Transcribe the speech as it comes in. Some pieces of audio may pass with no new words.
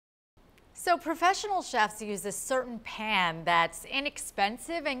So professional chefs use a certain pan that's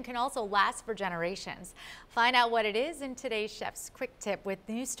inexpensive and can also last for generations. Find out what it is in today's Chef's Quick Tip with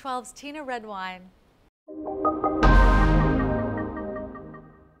News 12's Tina Redwine.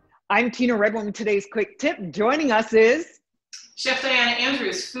 I'm Tina Redwine with today's Quick Tip. Joining us is Chef Diana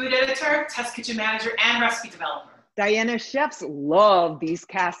Andrews, food editor, test kitchen manager, and recipe developer. Diana. Chefs love these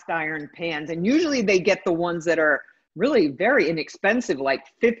cast iron pans, and usually they get the ones that are really very inexpensive, like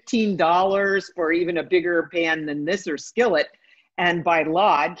 $15 for even a bigger pan than this, or skillet, and by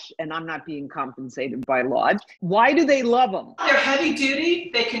Lodge, and I'm not being compensated by Lodge. Why do they love them? They're heavy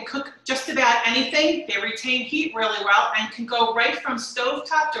duty, they can cook just about anything, they retain heat really well, and can go right from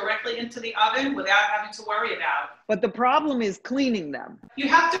stovetop directly into the oven without having to worry about. But the problem is cleaning them. You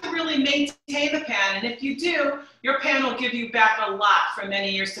have to really maintain the pan, and if you do, your pan will give you back a lot for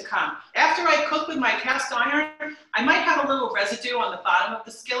many years to come. After I cook with my cast iron, I might have a little residue on the bottom of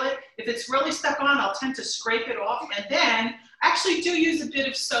the skillet. If it's really stuck on, I'll tend to scrape it off, and then actually do use a bit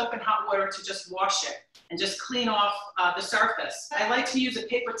of soap and hot water to just wash it and just clean off the surface. I like to use a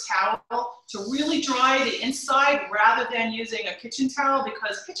paper towel to really dry the inside rather than using a kitchen towel,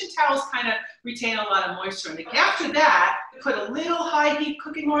 because kitchen towels kind of retain a lot of moisture. And after that, put a little high heat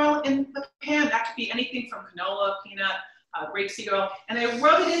cooking oil in the pan. That could be anything from canola, peanut, grapeseed oil, and I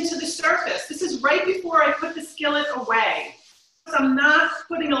rub it into the surface. This is right before I put the skillet away. I'm not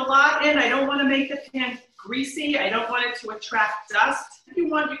putting a lot in. I don't want to make the pan greasy. I don't want it to attract dust. If you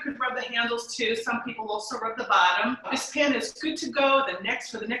want, you could rub the handles too. Some people also rub the bottom. This pan is good to go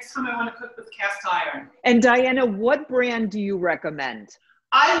for the next time I want to cook with cast iron. And Diana, what brand do you recommend?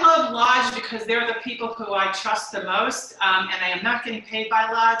 I love Lodge because they're the people who I trust the most, and I am not getting paid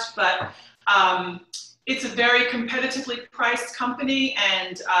by Lodge, but it's a very competitively priced company,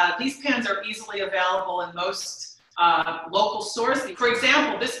 and these pans are easily available in most local stores. For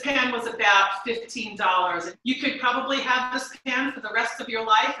example, this pan was about $15. You could probably have this pan for the rest of your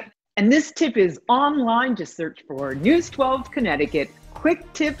life. And this tip is online. Just search for News 12 Connecticut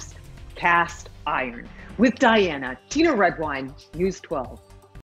Quick Tips Cast Iron with Diana. Tina Redwine, News 12.